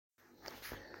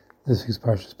This week's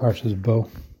Parshas BO.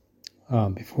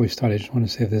 Before we start, I just want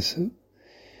to say this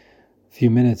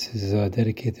few minutes is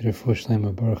dedicated to Refuah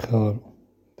Shlema Baruch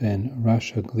ben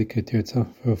Rasha Glika Tirza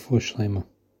for Refuah Shlema.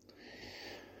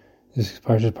 This week's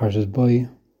Parshas BO.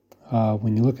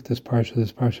 When you look at this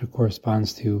parsha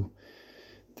corresponds to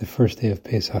the first day of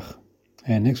Pesach,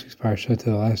 and next week's parsha to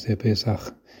the last day of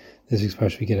Pesach. This week's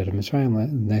parsha we get out of Mitzrayim.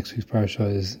 Next week's parsha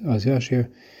is Az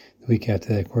Yashir. The week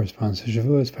after that corresponds to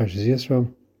Shavuot, Parshas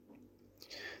Yisro.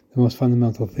 The most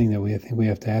fundamental thing that we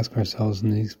have to ask ourselves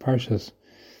in these parshas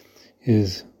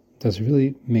is, does it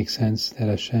really make sense that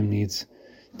Hashem needs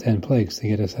 10 plagues to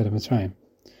get us out of Mitzrayim?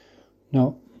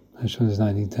 No, Hashem does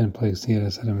not need 10 plagues to get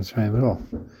us out of Mitzrayim at all.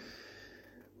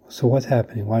 So what's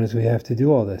happening? Why does we have to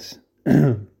do all this?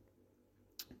 Either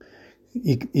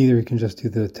we can just do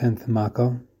the 10th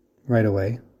Makkah right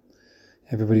away.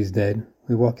 Everybody's dead.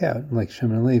 We walk out, like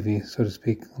Shimon and Levi, so to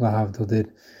speak, Lahavdil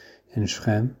did in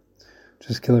Shechem.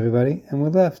 Just kill everybody, and we're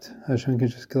left. Hashem can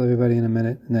just kill everybody in a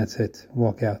minute, and that's it.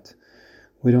 Walk out.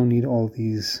 We don't need all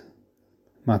these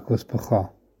makos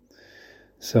b'chal.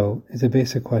 So it's a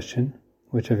basic question,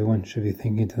 which everyone should be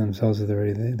thinking to themselves that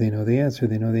they know the answer.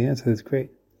 They know the answer. That's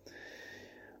great.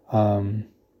 We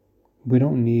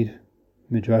don't need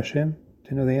midrashim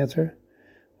to know the answer.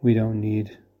 We don't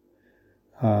need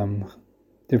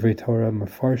divrei Torah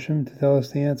mefarshim to tell us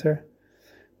the answer.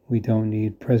 We don't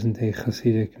need present-day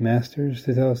Hasidic masters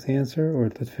to tell us the answer, or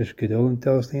Litvish Gedolim to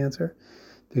tell us the answer,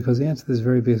 because the answer to this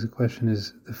very basic question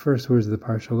is the first words of the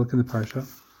parsha. Look in the parsha.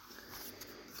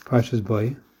 Parshas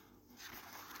BO.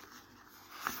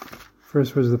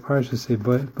 First words of the parsha say,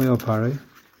 BO al Parei.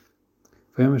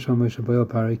 V'yam Hashem Moshe BO al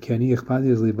Parei, ki ani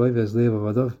ichpadi az li BO v'az leiv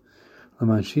avadov,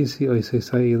 l'man shisi oisei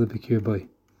sa'i ele b'kir BO.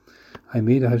 I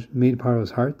made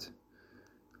Paro's heart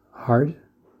hard,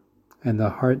 and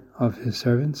the heart of his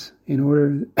servants, in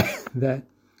order that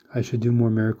I should do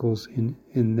more miracles in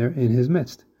his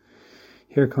midst.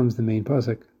 Here comes the main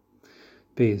pasuk.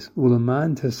 Beis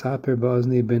ulaman tesaper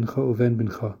ba'ozni bencha uven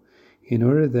bencha, in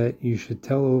order that you should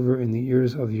tell over in the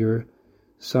ears of your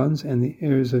sons and the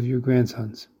ears of your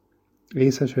grandsons.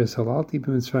 Eis asher salalti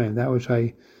b'Mitzrayim, that which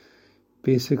I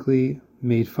basically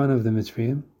made fun of the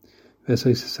Mitzrayim,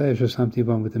 v'esay sasay asher samti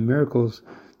b'am, with the miracles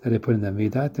that I put in them.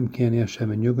 V'yidatem ki ani Hashem,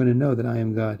 and you're going to know that I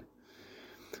am God.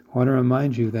 I want to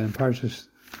remind you that in Parshas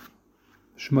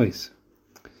Shmos,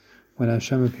 when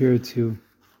Hashem appeared to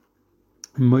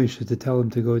Moshe to tell him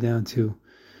to go down to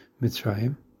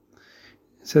Mitzrayim,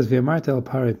 it says, V'yamarta al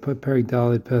Parei, Perik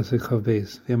Daled Pesach Chav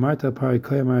Beis, V'yamarta al Parei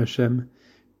Koyamar Hashem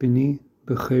B'ni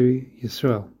B'cheri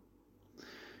Yisrael.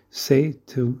 Say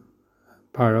to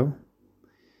Paro,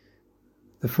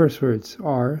 the first words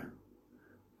are,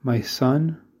 my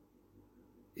son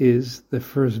is the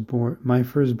firstborn, my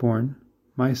firstborn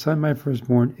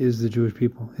is the Jewish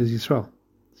people, is Yisrael.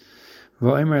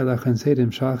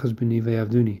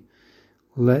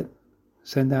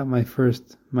 Send out my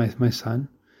son,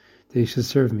 that he should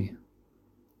serve me.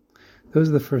 Those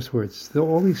are the first words. So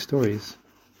all these stories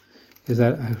is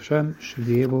that Hashem should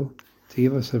be able to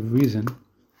give us a reason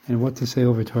and what to say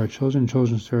over to our children's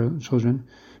children,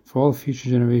 for all future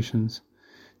generations,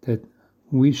 that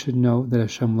we should know that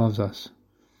Hashem loves us,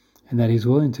 and that He's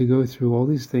willing to go through all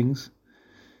these things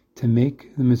to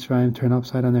make the Mitzrayim turn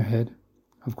upside on their head.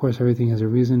 Of course, everything has a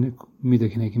reason, midah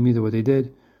k'neged midah, what they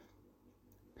did.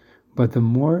 But the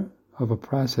more of a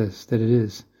process that it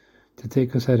is to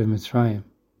take us out of Mitzrayim,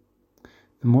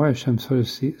 the more Hashem, so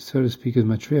to speak, is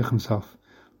matriach Himself,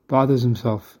 bothers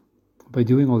Himself by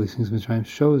doing all these things. Mitzrayim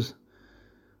shows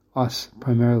us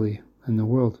primarily in the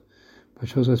world, but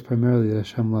shows us primarily that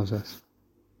Hashem loves us.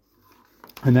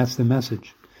 And that's the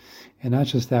message. And not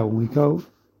just that, when we go,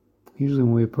 usually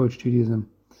when we approach Judaism,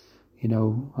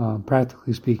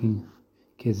 practically speaking,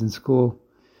 kids in school,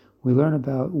 we learn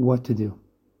about what to do.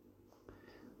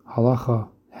 Halacha,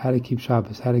 how to keep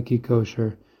Shabbos, how to keep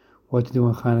kosher, what to do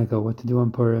on Chanukah, what to do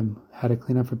on Purim, how to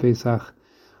clean up for Pesach,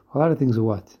 a lot of things are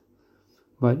what.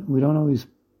 But we don't always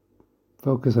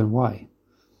focus on why.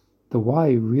 The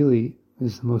why really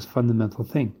is the most fundamental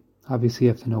thing. Obviously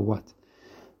you have to know what.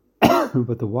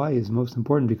 But the why is most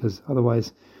important, because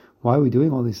otherwise, why are we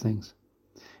doing all these things?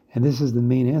 And this is the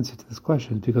main answer to this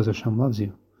question, because Hashem loves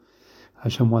you.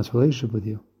 Hashem wants a relationship with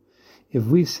you. If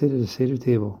we sit at a Seder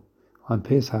table on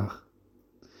Pesach,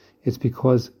 it's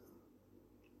because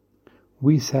if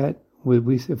we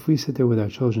sit there with our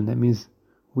children, that means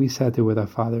we sat there with our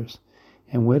fathers.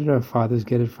 And where did our fathers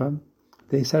get it from?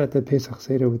 They sat at the Pesach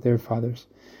Seder with their fathers.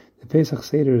 The Pesach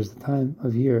Seder is the time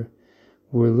of year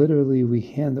where literally we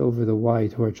hand over the why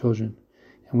to our children.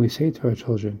 And we say to our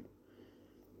children,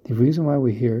 The reason why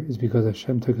we're here is because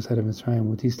Hashem took us out of Mitzrayim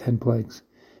with these 10 plagues,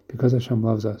 because Hashem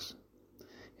loves us.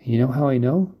 And you know how I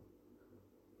know?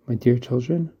 My dear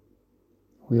children,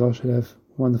 we all should have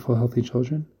wonderful, healthy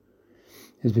children,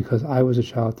 is because I was a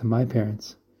child to my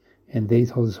parents, and they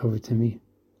told us over to me.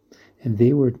 And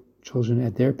they were children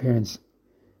at their parents'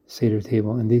 Seder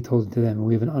table, and they told it to them. And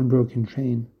we have an unbroken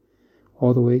chain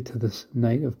all the way to this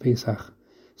night of Pesach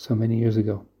so many years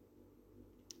ago.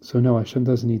 So no, Hashem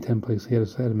doesn't need 10 plagues to get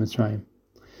us out of Mitzrayim.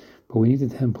 But we need the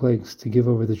 10 plagues to give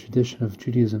over the tradition of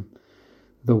Judaism,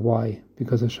 the why,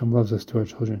 because Hashem loves us to our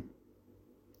children.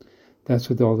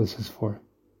 That's what all this is for.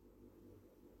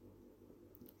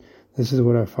 This is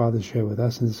what our fathers share with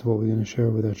us, and this is what we're going to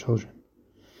share with our children.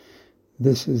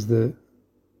 This is the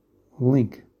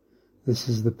link. This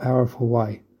is the powerful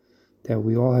why that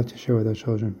we all have to share with our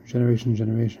children, generation to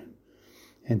generation,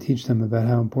 and teach them about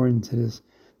how important it is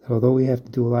that although we have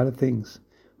to do a lot of things,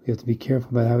 we have to be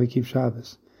careful about how we keep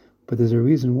Shabbos. But there's a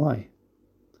reason why.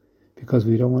 Because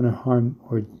we don't want to harm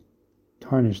or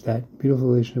tarnish that beautiful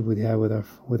relationship we have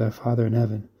with our Father in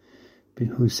heaven,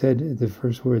 who said the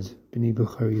first words, B'nai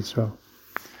B'char Yisrael.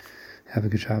 Have a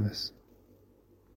good Shabbos.